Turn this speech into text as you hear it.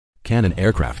can an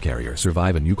aircraft carrier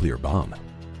survive a nuclear bomb?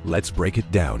 Let's break it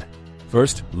down.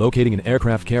 First, locating an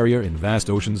aircraft carrier in vast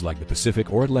oceans like the Pacific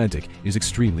or Atlantic is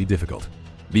extremely difficult.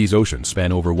 These oceans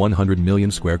span over 100 million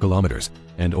square kilometers,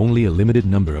 and only a limited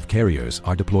number of carriers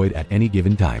are deployed at any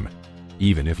given time.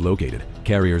 Even if located,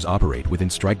 carriers operate within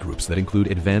strike groups that include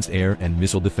advanced air and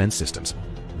missile defense systems.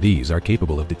 These are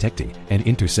capable of detecting and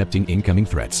intercepting incoming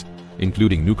threats,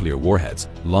 including nuclear warheads,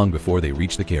 long before they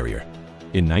reach the carrier.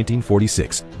 In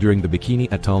 1946, during the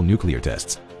Bikini Atoll nuclear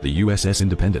tests, the USS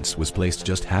Independence was placed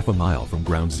just half a mile from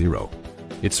ground zero.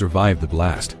 It survived the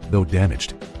blast, though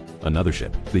damaged. Another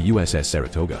ship, the USS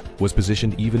Saratoga, was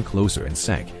positioned even closer and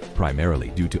sank, primarily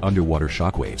due to underwater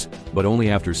shockwaves, but only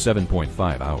after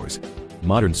 7.5 hours.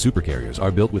 Modern supercarriers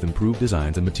are built with improved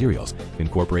designs and materials,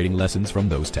 incorporating lessons from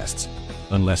those tests.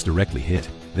 Unless directly hit,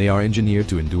 they are engineered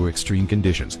to endure extreme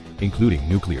conditions, including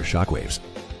nuclear shockwaves.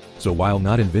 So while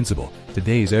not invincible,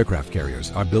 today's aircraft carriers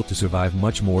are built to survive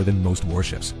much more than most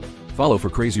warships. Follow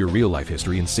for crazier real-life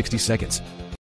history in 60 seconds.